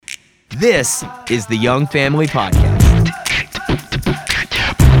This is the Young Family Podcast.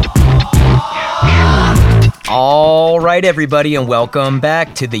 All right, everybody, and welcome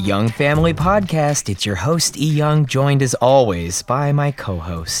back to the Young Family Podcast. It's your host, E. Young, joined as always by my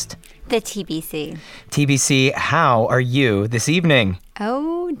co-host, the TBC. TBC, how are you this evening?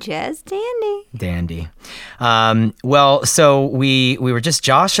 Oh, just dandy. Dandy. Well, so we were just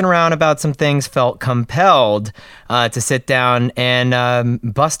joshing around about some things, felt compelled to sit down and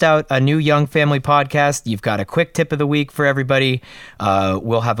bust out a new Young Family Podcast. You've got a quick tip of the week for everybody.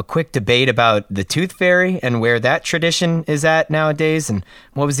 We'll have a quick debate about the Tooth Fairy and where that tradition is at nowadays. And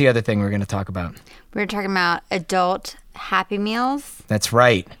what was the other thing we were going to talk about? We were talking about adult Happy Meals. That's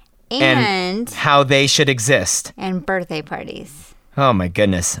right. And how they should exist. And birthday parties. Oh my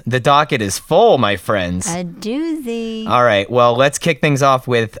goodness. The docket is full, my friends. A doozy. All right, well, let's kick things off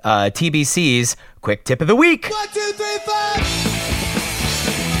with TBC's Quick Tip of the Week. 1, 2, 3,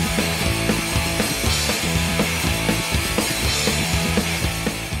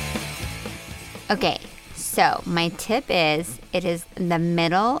 4. Okay, so my tip is, it is the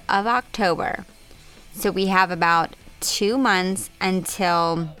middle of October. So we have about 2 months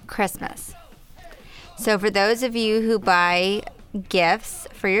until Christmas. So for those of you who buy gifts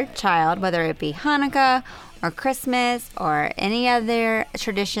for your child, whether it be Hanukkah or Christmas or any other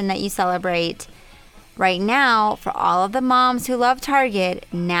tradition that you celebrate, right now, for all of the moms who love Target,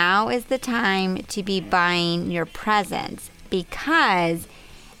 now is the time to be buying your presents, because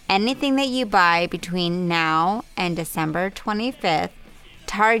anything that you buy between now and December 25th,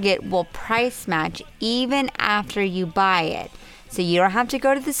 Target will price match even after you buy it. So you don't have to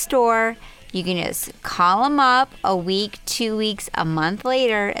go to the store. You can just call them up a week, 2 weeks, a month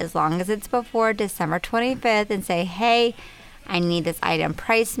later, as long as it's before December 25th, and say, hey, I need this item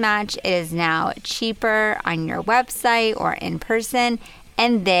price match. It is now cheaper on your website or in person,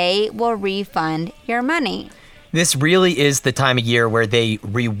 and they will refund your money. This really is the time of year where they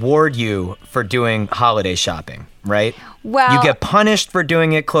reward you for doing holiday shopping, right? Well, you get punished for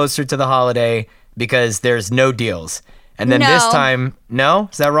doing it closer to the holiday because there's no deals. And then this time, no?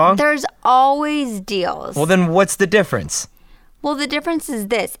 Is that wrong? There's always deals. Well, then what's the difference? Well, the difference is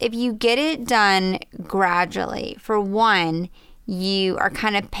this. If you get it done gradually, for one, you are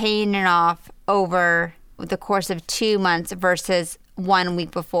kind of paying it off over the course of 2 months versus 1 week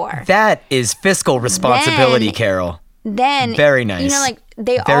before. That is fiscal responsibility, Carol. Then very nice. You know, like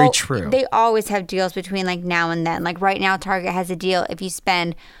true. They always have deals between like now and then. Like right now, Target has a deal. If you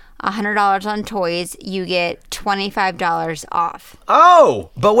spend $100 on toys, you get $25 off. Oh,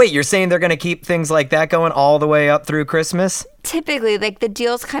 but wait, you're saying they're going to keep things like that going all the way up through Christmas? Typically, like the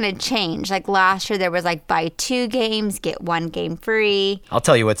deals kind of change. Like last year, there was like buy 2 games, get 1 game free. I'll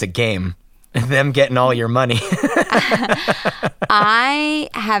tell you what's a game. Them getting all your money. I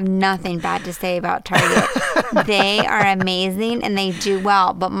have nothing bad to say about Target. They are amazing and they do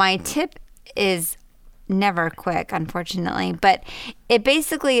well. But my tip is never quick, unfortunately. But it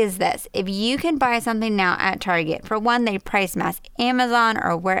basically is this. If you can buy something now at Target, for one, they price match Amazon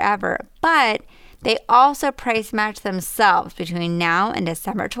or wherever. But they also price match themselves between now and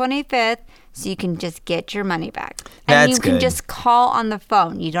December 25th. So you can just get your money back. And That's you can good. Just call on the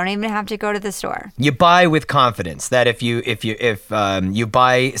phone. You don't even have to go to the store. You buy with confidence that if you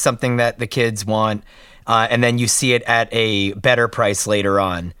buy something that the kids want and then you see it at a better price later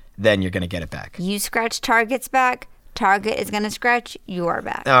on, then you're going to get it back. You scratch Target's back, Target is going to scratch your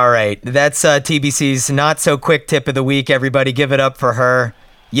back. All right. That's TBC's not so quick tip of the week. Everybody give it up for her.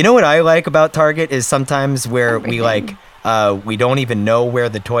 You know what I like about Target is sometimes where we don't even know where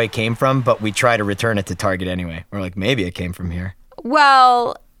the toy came from, but we try to return it to Target anyway. We're like, maybe it came from here.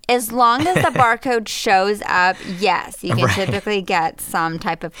 Well, as long as the barcode shows up, yes, you can typically get some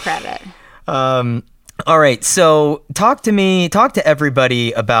type of credit. All right, so talk to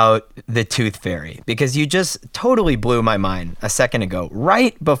everybody about the Tooth Fairy, because you just totally blew my mind a second ago,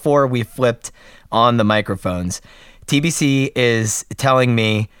 right before we flipped on the microphones. TBC is telling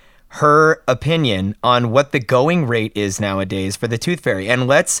me her opinion on what the going rate is nowadays for the Tooth Fairy. And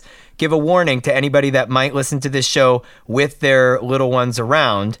let's give a warning to anybody that might listen to this show with their little ones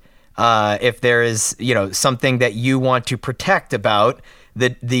around. If there is, something that you want to protect about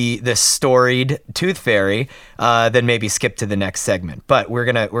the storied Tooth Fairy, then maybe skip to the next segment. But we're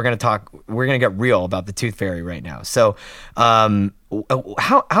gonna get real about the Tooth Fairy right now. So,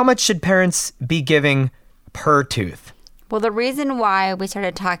 how much should parents be giving per tooth? Well, the reason why we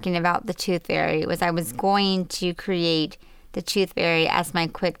started talking about the Tooth Fairy was I was going to create the Tooth Fairy as my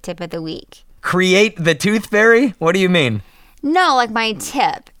quick tip of the week. Create the Tooth Fairy? What do you mean? No, like my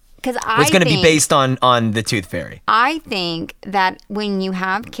tip. because was going to be based on the Tooth Fairy. I think that when you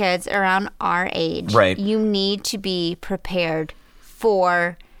have kids around our age, right. you need to be prepared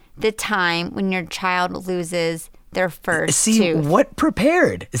for the time when your child loses their first tooth. What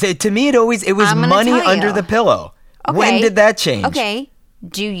prepared? So, to me, it was money under the pillow. Okay. When did that change? Okay.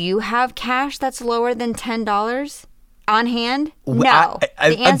 Do you have cash that's lower than $10 on hand? No.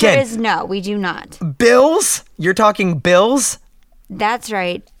 The answer is no, we do not. Bills? You're talking bills? That's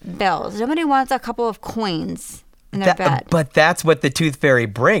right, bills. Nobody wants a couple of coins in their bed. But that's what the Tooth Fairy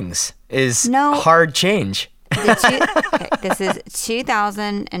brings, is hard change. This is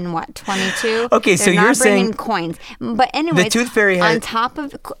 2022. Okay, so you're saying bringing coins. But anyways, the Tooth Fairy on top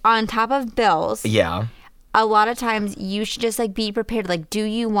of bills. Yeah. A lot of times you should just like be prepared. Like, do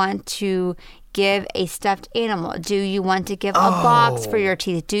you want to give a stuffed animal? Do you want to give a box for your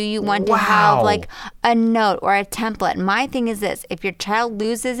teeth? Do you want to have like a note or a template? My thing is this: if your child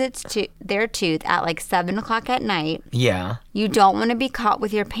loses their tooth at like 7:00 at night, you don't want to be caught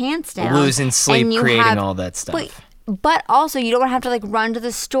with your pants down, losing sleep, creating all that stuff. But also, you don't have to like run to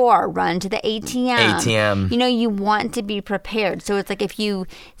the store, run to the ATM. You know, you want to be prepared. So it's like if you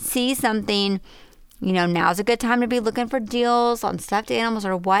see something, you know, now's a good time to be looking for deals on stuffed animals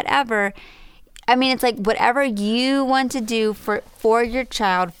or whatever. I mean, it's like whatever you want to do for your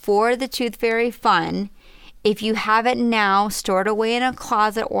child, for the Tooth Fairy fun. If you have it now stored away in a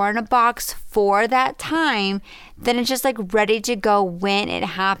closet or in a box for that time, then it's just like ready to go when it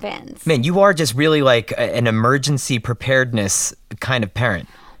happens. Man, you are just really like an emergency preparedness kind of parent.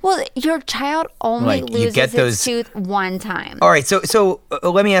 Well, your child only loses its tooth one time. All right, so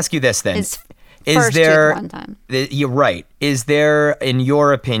let me ask you this then. First tooth one time. You're right. Is there, in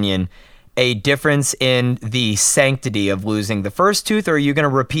your opinion, a difference in the sanctity of losing the first tooth, or are you going to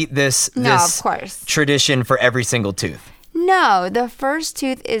repeat this of course, tradition for every single tooth? No, the first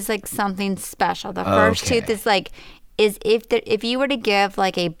tooth is like something special. The first tooth is if you were to give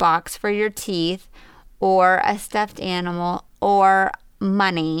like a box for your teeth or a stuffed animal or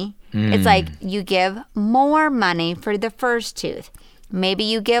money, it's like you give more money for the first tooth. Maybe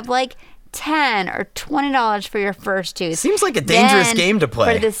you give like $10 or $20 for your first tooth. Seems like a dangerous game to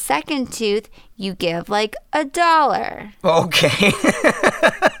play. For the second tooth, you give like $1. Okay.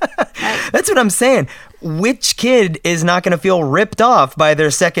 That's what I'm saying. Which kid is not going to feel ripped off by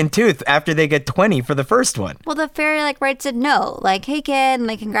their second tooth after they get 20 for the first one? Well, the fairy like writes a note, like, "Hey kid,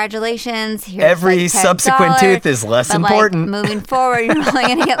 like congratulations. Here's every like subsequent tooth is less important. Like, moving forward, you're only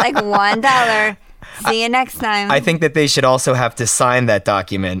going to get like $1. See you next time." I think that they should also have to sign that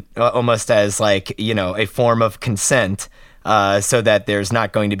document almost as like, you know, a form of consent, so that there's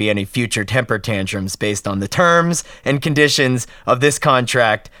not going to be any future temper tantrums based on the terms and conditions of this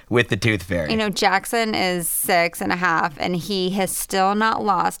contract with the Tooth Fairy. You know, Jackson is 6.5 and he has still not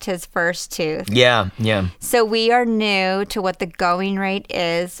lost his first tooth. Yeah. So we are new to what the going rate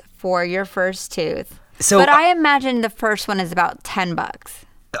is for your first tooth. So, but I imagine the first one is about $10.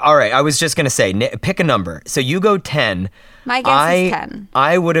 All right, I was just going to say, pick a number. So you go 10. My guess is 10.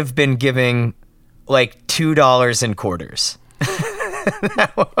 I would have been giving like $2 in quarters.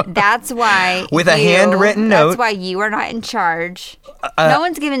 That's why with a handwritten note. That's why you are not in charge. No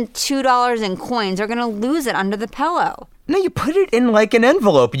one's giving $2 in coins. They're going to lose it under the pillow. No, you put it in like an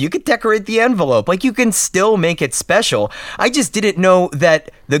envelope. You could decorate the envelope. Like you can still make it special. I just didn't know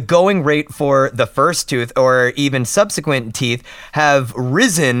that the going rate for the first tooth or even subsequent teeth have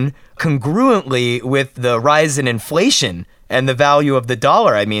risen congruently with the rise in inflation and the value of the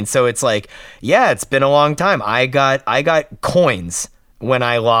dollar. I mean, so it's like, yeah, it's been a long time. I got coins when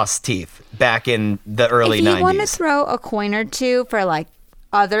I lost teeth back in the early 90s. If you want to throw a coin or two for like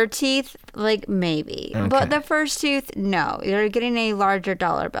other teeth, like maybe. Okay. But the first tooth, no. You're getting a larger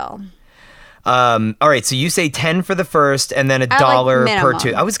dollar bill. All right, so you say 10 for the first and then $1 like per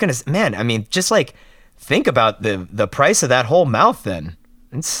tooth. I was going to, man, I mean, just like think about the price of that whole mouth then.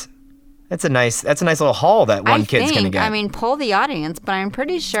 That's a nice little haul that one kid's going to get. I mean, poll the audience, but I'm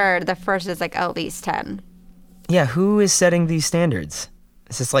pretty sure the first is like at least 10. Yeah, who is setting these standards?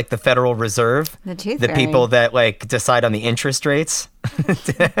 Is this like the Federal Reserve? The Tooth Fairy. The people that like decide on the interest rates? Don't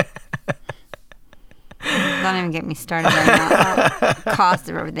even get me started on that cost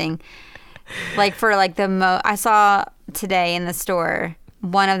of everything. Like for like I saw today in the store,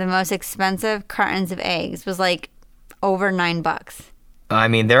 one of the most expensive cartons of eggs was like over $9. I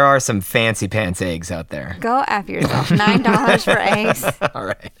mean, there are some fancy pants eggs out there. Go F yourself. $9 for eggs. All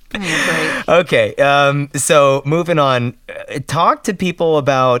right. Great. Okay. So moving on, talk to people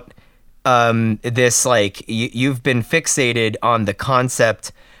about this. Like you've been fixated on the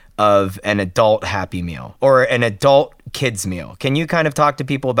concept of an adult Happy Meal or an adult kids meal. Can you kind of talk to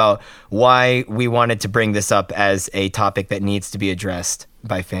people about why we wanted to bring this up as a topic that needs to be addressed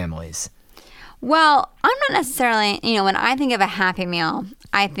by families? Well, I'm not necessarily, when I think of a Happy Meal,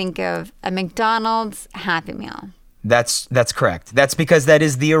 I think of a McDonald's Happy Meal. That's correct. That's because that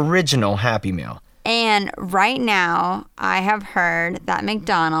is the original Happy Meal. And right now, I have heard that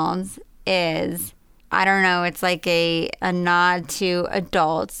McDonald's is, I don't know, it's like a nod to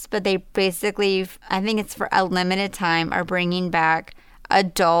adults, but they basically, I think it's for a limited time, are bringing back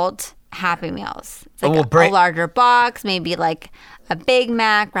adult Happy Meals. It's like a larger box, maybe like a Big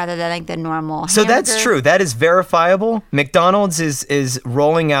Mac rather than like the normal So hamburger. that's true. That is verifiable. McDonald's is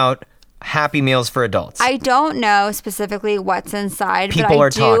rolling out Happy Meals for adults. I don't know specifically what's inside, People but I are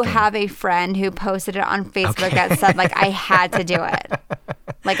do talking. have a friend who posted it on Facebook that said, like, I had to do it.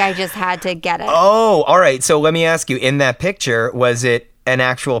 Like, I just had to get it. Oh, all right. So let me ask you, in that picture, was it an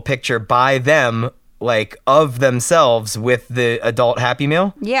actual picture by them, like of themselves with the adult Happy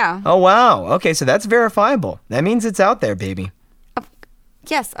Meal? Yeah. Oh, wow. Okay, so that's verifiable. That means it's out there, baby.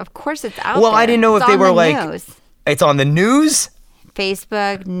 Yes, of course it's out there. Well, I didn't know It's if they on were the like... news. It's on the news?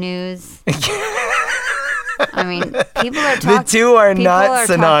 Facebook, news. I mean, people are talking. The two are not talking.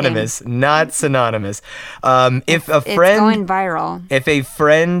 synonymous. Not synonymous. If a It's friend... going viral. If a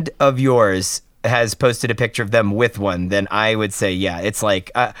friend of yours has posted a picture of them with one, then I would say, yeah, it's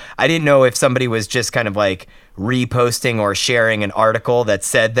like, I didn't know if somebody was just kind of like reposting or sharing an article that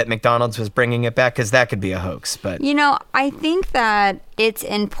said that McDonald's was bringing it back, because that could be a hoax. But I think that it's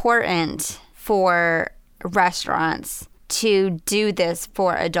important for restaurants to do this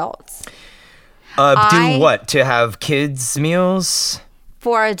for adults. do what? To have kids' meals?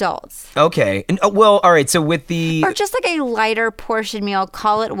 For adults. Okay. And, well, all right. So with the... Or just like a lighter portion meal,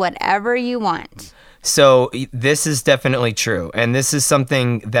 call it whatever you want. So this is definitely true. And this is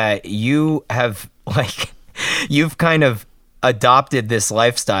something that you have, like, you've kind of adopted this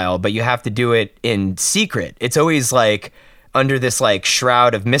lifestyle, but you have to do it in secret. It's always like under this like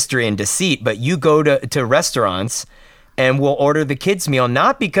shroud of mystery and deceit, but you go to restaurants and will order the kids meal,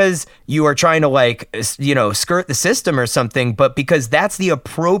 not because you are trying to like, skirt the system or something, but because that's the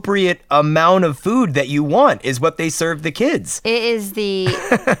appropriate amount of food that you want is what they serve the kids. It is the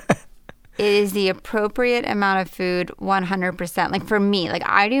it is the appropriate amount of food 100%. Like for me, like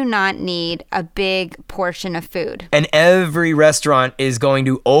I do not need a big portion of food. And every restaurant is going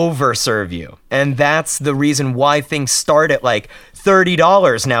to overserve you. And that's the reason why things start at like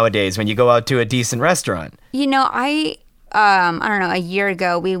 $30 nowadays when you go out to a decent restaurant. I don't know, a year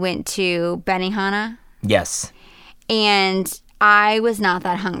ago we went to Benihana. Yes. And I was not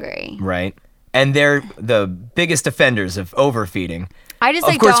that hungry. Right. And they're the biggest offenders of overfeeding.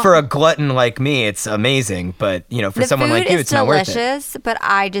 Of course, for a glutton like me, it's amazing. But, for someone like you, it's not worth it. The food is delicious, but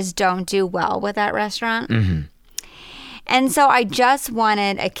I just don't do well with that restaurant. Mm-hmm. And so I just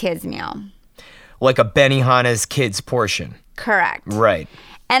wanted a kids meal. Like a Benihana's kids portion. Correct. Right.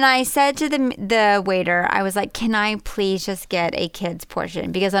 And I said to the waiter, I was like, can I please just get a kids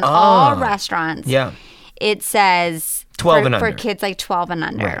portion? Because on all restaurants, it says 12 and for under. kids like 12 and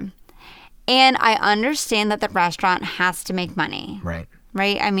under. Right. And I understand that the restaurant has to make money. Right.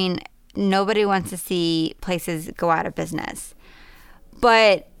 Right? I mean, nobody wants to see places go out of business.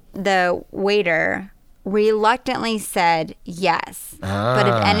 But the waiter reluctantly said yes. But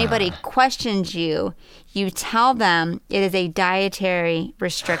if anybody questions you, you tell them it is a dietary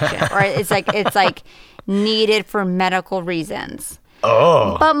restriction or it's like needed for medical reasons.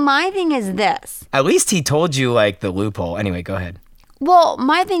 Oh. But my thing is this. At least he told you like the loophole. Anyway, go ahead. Well,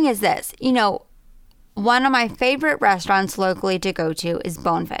 my thing is this. One of my favorite restaurants locally to go to is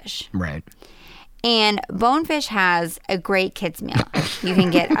Bonefish. Right. And Bonefish has a great kids meal. You can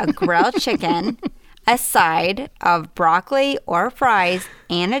get a grilled chicken, a side of broccoli or fries,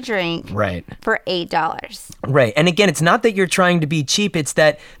 and a drink for $8. Right. And again, it's not that you're trying to be cheap. It's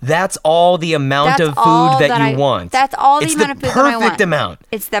that's all the amount of food that you want. That's all the amount of food that I want. It's the perfect amount.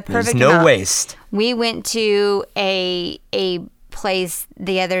 It's the perfect There's amount. no waste. We went to a place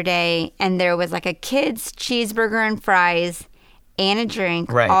the other day, and there was like a kid's cheeseburger and fries and a drink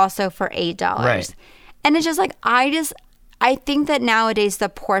also for $8. Right. And it's just like, I think that nowadays the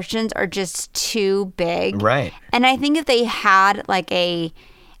portions are just too big. Right. And I think if they had like a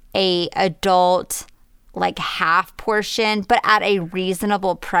adult like half portion, but at a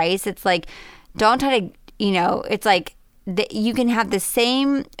reasonable price, it's like, don't try to, it's like you can have the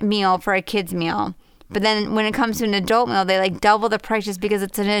same meal for a kid's meal. But then when it comes to an adult meal, they like double the price just because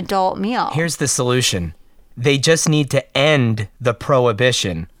it's an adult meal. Here's the solution. They just need to end the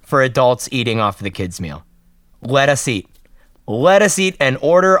prohibition for adults eating off the kids' meal. Let us eat. Let us eat and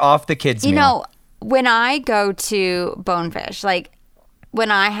order off the kids' meal. when I go to Bonefish, like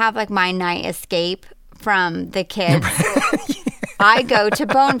when I have like my night escape from the kids, I go to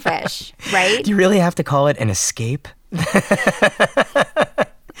Bonefish, right? Do you really have to call it an escape?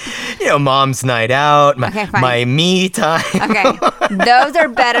 Mom's night out, my me time. Okay, those are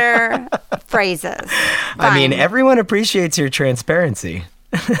better phrases. I mean, Fine. everyone appreciates your transparency.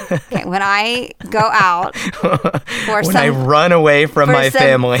 Okay, when I go out for When I run away from my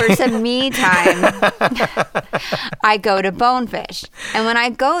family. for some me time, I go to Bonefish. And when I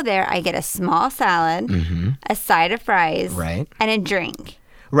go there, I get a small salad, a side of fries, Right. and a drink.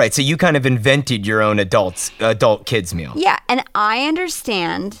 Right, so you kind of invented your own adult kids meal. Yeah, and I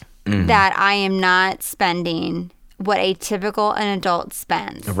understand that I am not spending what a typical an adult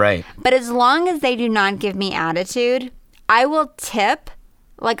spends. Right. But as long as they do not give me attitude, I will tip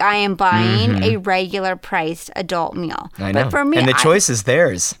like I am buying a regular priced adult meal. I know. But for me, and the choice is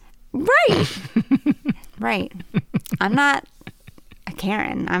theirs. Right. Right. I'm not a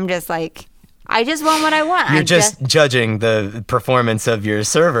Karen. I'm just like, I just want what I want. You're just judging the performance of your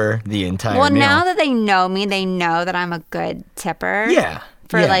server the entire Well, meal. now that they know me, they know that I'm a good tipper. Yeah.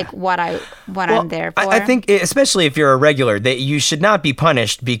 For yeah. like what I'm there for. I think, especially if you're a regular, that you should not be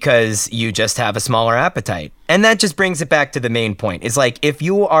punished because you just have a smaller appetite. And that just brings it back to the main point. It's like if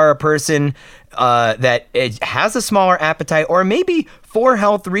you are a person that has a smaller appetite, or maybe for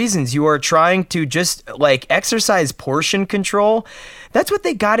health reasons, you are trying to just like exercise portion control. That's what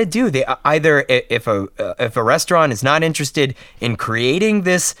they got to do. They either if a restaurant is not interested in creating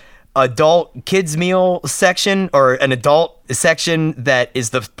this adult kids meal section or an adult section that is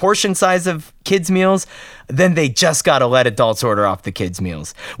the portion size of kids meals, then they just got to let adults order off the kids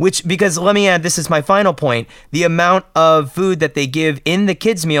meals. Because let me add, this is my final point, the amount of food that they give in the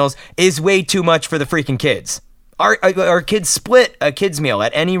kids meals is way too much for the freaking kids. Our kids split a kids meal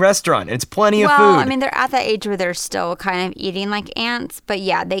at any restaurant, and it's plenty of food. Well, I mean, they're at that age where they're still kind of eating like ants, but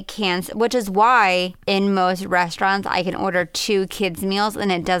yeah, they can, which is why in most restaurants I can order 2 kids meals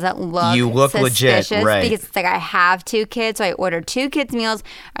and it doesn't look You look suspicious legit, right. because it's like I have 2 kids, so I order 2 kids meals,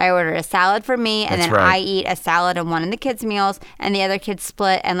 I order a salad for me, and That's then right. I eat a salad and one of the kids meals, and the other kids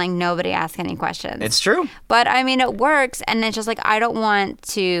split, and like nobody asks any questions. It's true. But I mean, it works, and it's just like I don't want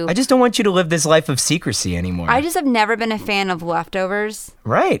to. I just don't want you to live this life of secrecy anymore. I just have never been a fan of leftovers.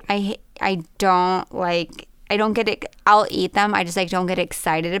 Right. I don't like. I don't get it. I'll eat them. I just like don't get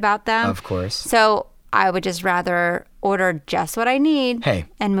excited about them. Of course. So I would just rather order just what I need. Hey.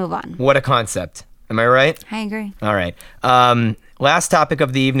 And move on. What a concept. Am I right? I agree. All right. Last topic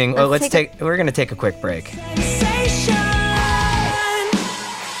of the evening. We're going to take a quick break. Sensation.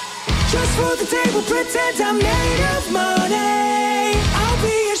 Just for the table, pretend I'm made of money. I'll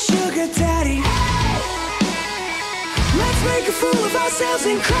be a sugar daddy. Let's make a fool of ourselves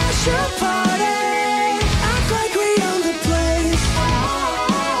and crash your party. Act like we own the place.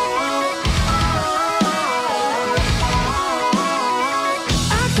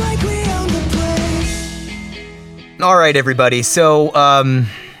 Act like we own the place. All right, everybody. So,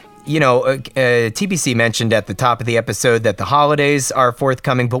 TBC mentioned at the top of the episode that the holidays are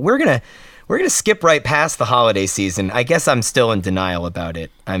forthcoming, but we're gonna skip right past the holiday season. I guess I'm still in denial about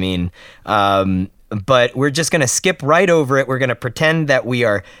it. I mean, but we're just gonna skip right over it. We're gonna pretend that we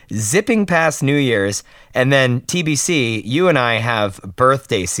are zipping past New Year's, and then TBC, you and I have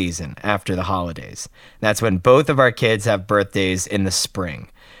birthday season after the holidays. That's when both of our kids have birthdays in the spring.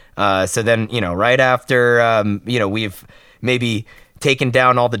 So then, right after, we've maybe taken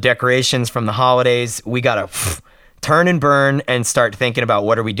down all the decorations from the holidays, we got to turn and burn and start thinking about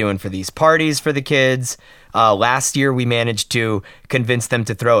what are we doing for these parties for the kids. Last year, we managed to convince them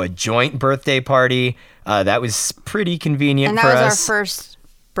to throw a joint birthday party. That was pretty convenient And for us. that was our first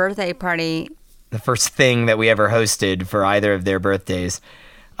birthday party. The first thing that we ever hosted for either of their birthdays.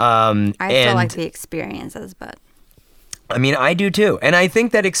 I still like the experiences, but I mean, I do too. And I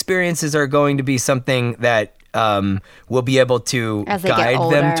think that experiences are going to be something that we'll be able to As they get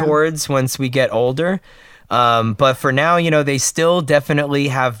guide them older. towards once we get older. But for now, they still definitely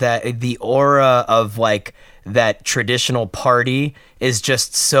have the aura of like that traditional party is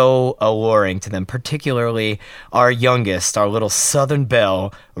just so alluring to them, particularly our youngest, our little Southern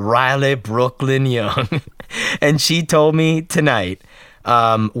belle, Riley Brooklyn Young. And she told me tonight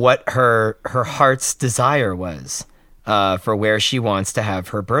what her heart's desire was. For where she wants to have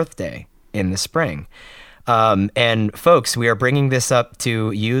her birthday in the spring. And folks, we are bringing this up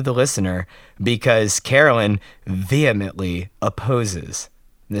to you, the listener, because Carolyn vehemently opposes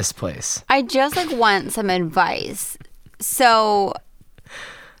this place. I just like want some advice. So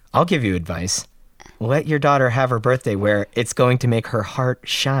I'll give you advice. Let your daughter have her birthday where it's going to make her heart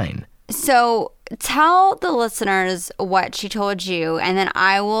shine. So tell the listeners what she told you, and then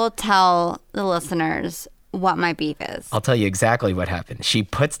I will tell the listeners what my beef is. I'll tell you exactly what happened. She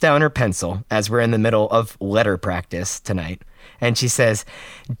puts down her pencil as we're in the middle of letter practice tonight. And she says,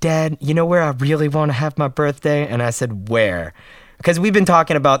 Dad, you know where I really want to have my birthday? And I said, where? Because we've been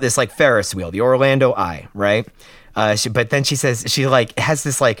talking about this like Ferris wheel, the Orlando Eye, right? But then she says, she like has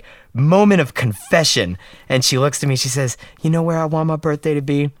this like moment of confession. And she looks to me, she says, you know where I want my birthday to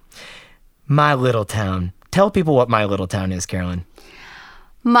be? My little town. Tell people what my little town is, Carolyn.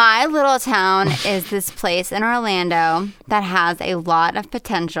 My little town is this place in Orlando that has a lot of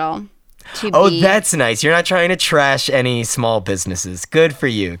potential to be. Oh, that's nice. You're not trying to trash any small businesses. Good for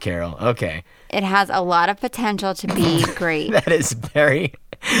you, Carol. Okay. It has a lot of potential to be great. That is very,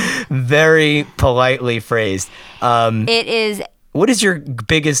 very politely phrased. It is. What is your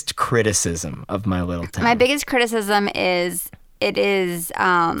biggest criticism of my little town? My biggest criticism is it is.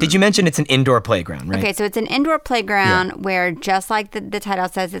 Did you mention it's an indoor playground, right? Okay, so it's an indoor playground where, just like the title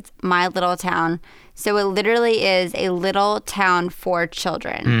says, it's my little town. So it literally is a little town for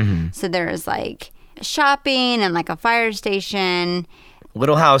children. Mm-hmm. So there's like shopping and like a fire station.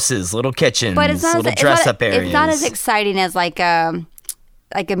 Little houses, little kitchens, But it's not little as, dress-up areas. It's not as exciting as like a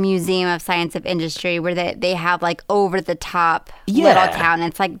museum of science of industry where they have like over the top little town.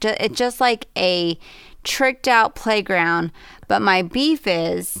 It's like it's just like a tricked out playground. But my beef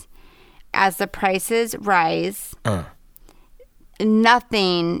is, as the prices rise,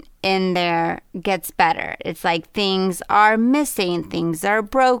 nothing in there gets better. It's like things are missing, things are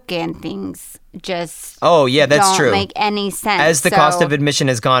broken, things just that's true. Don't make any sense. As the cost of admission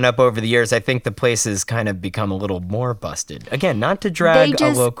has gone up over the years, I think the place has kind of become a little more busted. Again, not to drag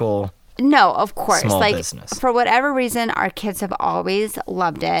a local. No, of course. Small like business. For whatever reason, our kids have always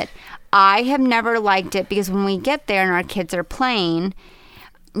loved it. I have never liked it because when we get there and our kids are playing,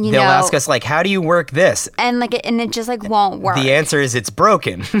 they'll ask us like, "How do you work this?" And it just like won't work. The answer is it's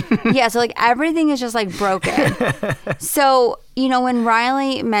broken. Yeah, so like everything is just like broken. So, when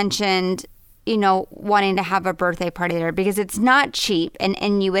Riley mentioned, wanting to have a birthday party there, because it's not cheap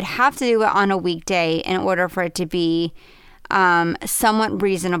and you would have to do it on a weekday in order for it to be somewhat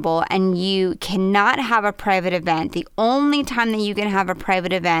reasonable, and you cannot have a private event. The only time that you can have a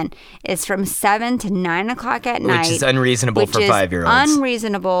private event is from 7 to 9 o'clock at night. Which is unreasonable for 5-year-olds.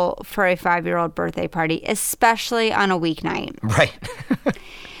 Unreasonable for a 5-year-old birthday party, especially on a weeknight. Right.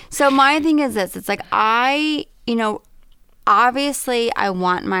 So my thing is this. It's like obviously I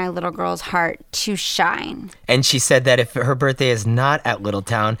want my little girl's heart to shine. And she said that if her birthday is not at Little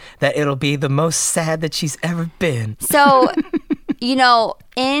Town, that it'll be the most sad that she's ever been. So,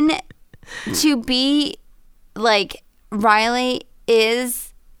 to be like, Riley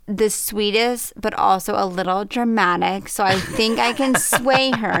is the sweetest, but also a little dramatic. So I think I can sway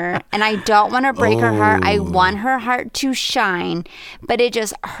her, and I don't want to break her heart. I want her heart to shine, but it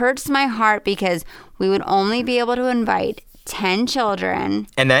just hurts my heart because we would only be able to invite 10 children.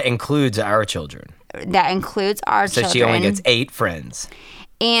 And that includes our children. That includes our children. So she only gets 8 friends.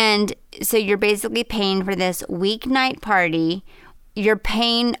 And so you're basically paying for this weeknight party. You're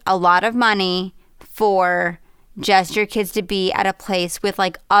paying a lot of money for just your kids to be at a place with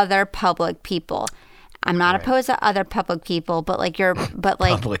like other public people. I'm not opposed to other public people, but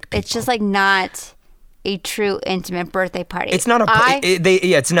it's just like not a true intimate birthday party. It's not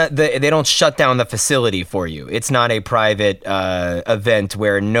they don't shut down the facility for you. It's not a private event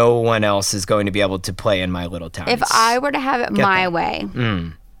where no one else is going to be able to play in my little town. If I were to have it my way,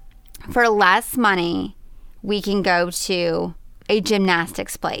 for less money, we can go to a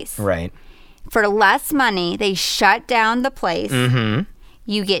gymnastics place. Right. For less money, they shut down the place. Mm-hmm.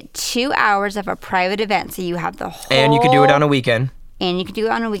 You get 2 hours of a private event, so you have the whole. And you can do it on a weekend. And you can do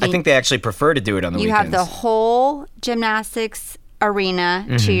it on a weekend. I think they actually prefer to do it on the weekends. You have the whole gymnastics arena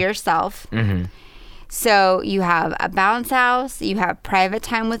to yourself. Mm-hmm. So you have a bounce house. You have private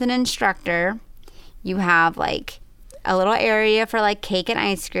time with an instructor. You have like a little area for like cake and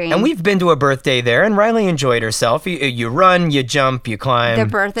ice cream. And we've been to a birthday there, and Riley enjoyed herself. You run, you jump, you climb. The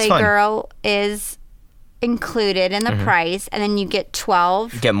birthday girl is included in the price, and then you get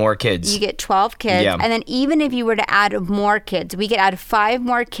 12. You get more kids. You get 12 kids. Yeah. And then even if you were to add more kids, we could add 5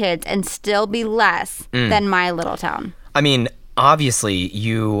 more kids and still be less than my little town. I mean, obviously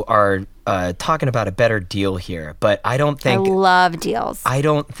you are talking about a better deal here, but I don't think... I love deals. I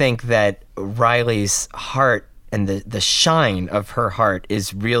don't think that Riley's heart and the shine of her heart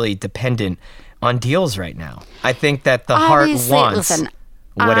is really dependent on deals right now. I think that the heart wants...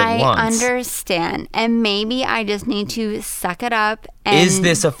 what it wants. I understand. And maybe I just need to suck it up. And is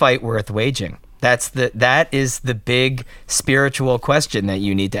this a fight worth waging? That is the big spiritual question that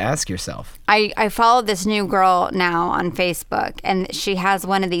you need to ask yourself. I follow this new girl now on Facebook, and she has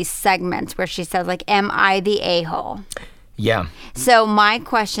one of these segments where she says, like, am I the a-hole? Yeah. So my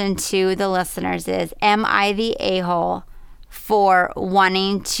question to the listeners is, am I the a-hole for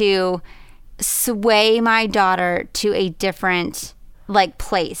wanting to sway my daughter to a different, like,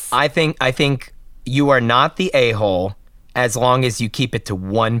 place? I think you are not the a-hole as long as you keep it to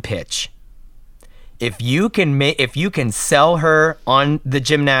one pitch. If you can sell her on the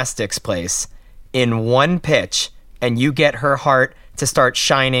gymnastics place in one pitch and you get her heart to start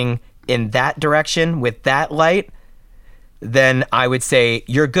shining in that direction with that light, then I would say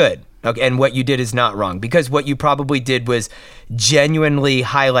you're good. Okay, and what you did is not wrong, because what you probably did was genuinely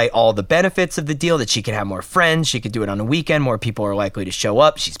highlight all the benefits of the deal, that she could have more friends, she could do it on a weekend, more people are likely to show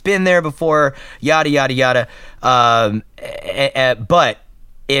up, she's been there before, yada, yada, yada. But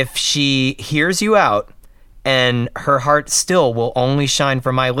if she hears you out and her heart still will only shine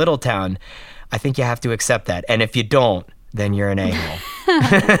for my little town, I think you have to accept that. And if you don't, then you're an a-hole.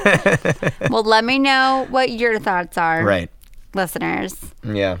 Well, let me know what your thoughts are, Right. listeners.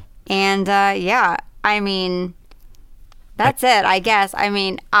 Yeah. And yeah, I mean, that's it, I guess. I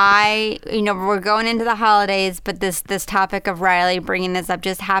mean, we're going into the holidays, but this topic of Riley bringing this up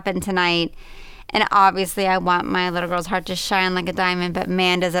just happened tonight. And obviously, I want my little girl's heart to shine like a diamond. But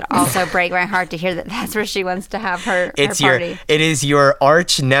man, does it also break my heart to hear that that's where she wants to have her party. It is your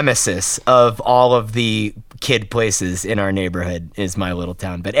arch nemesis of all of the kid places in our neighborhood is my little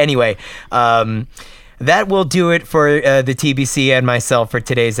town. But anyway, that will do it for the TBC and myself for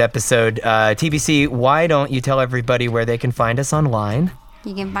today's episode. TBC, why don't you tell everybody where they can find us online?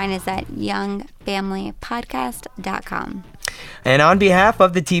 You can find us at youngfamilypodcast.com. And on behalf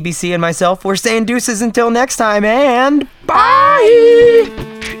of the TBC and myself, we're saying deuces until next time, and bye!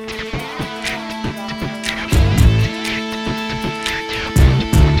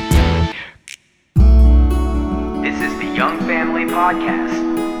 This is the Young Family Podcast.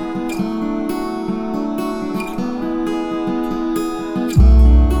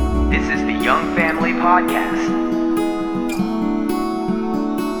 This is the Young Family Podcast.